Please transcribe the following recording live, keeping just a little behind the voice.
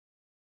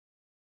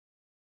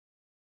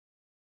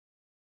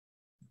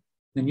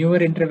The newer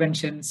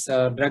interventions,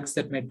 drugs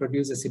that may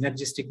produce a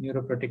synergistic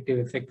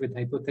neuroprotective effect with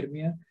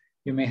hypothermia.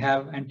 You may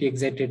have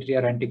anti-excitatory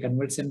or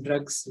anticonvulsant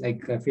drugs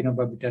like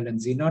phenobarbital and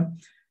xenon.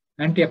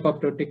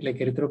 Anti-apoptotic like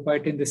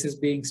erythropoietin. This is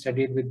being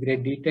studied with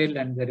great detail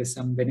and there is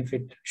some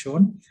benefit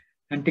shown.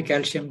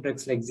 Anti-calcium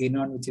drugs like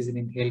xenon, which is an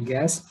inhaled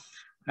gas.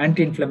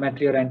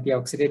 Anti-inflammatory or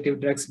antioxidative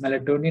drugs,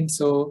 melatonin.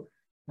 So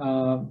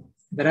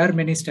there are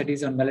many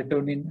studies on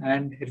melatonin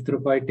and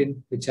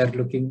erythropoietin, which are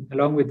looking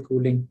along with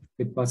cooling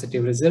with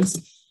positive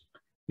results.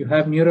 You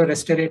have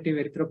neurorestorative.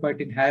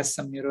 Erythropoietin has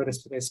some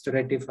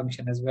neurorestorative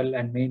function as well,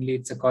 and mainly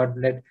it's a cord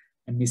blood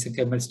and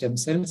mesenchymal stem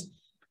cells.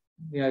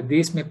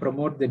 These may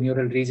promote the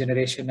neural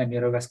regeneration and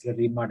neurovascular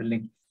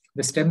remodeling.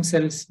 The stem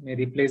cells may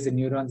replace the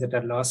neurons that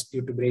are lost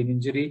due to brain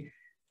injury,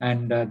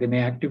 and they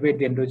may activate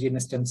the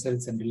endogenous stem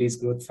cells and release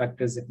growth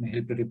factors that may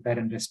help to repair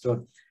and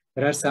restore.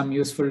 There are some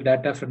useful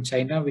data from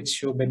China which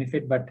show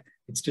benefit, but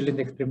it's still in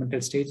the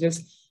experimental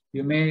stages.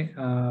 You may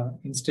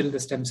instill the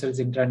stem cells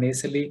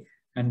intranasally,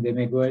 and they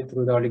may go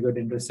through the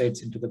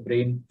oligodendrocytes into the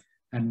brain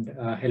and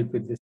help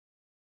with this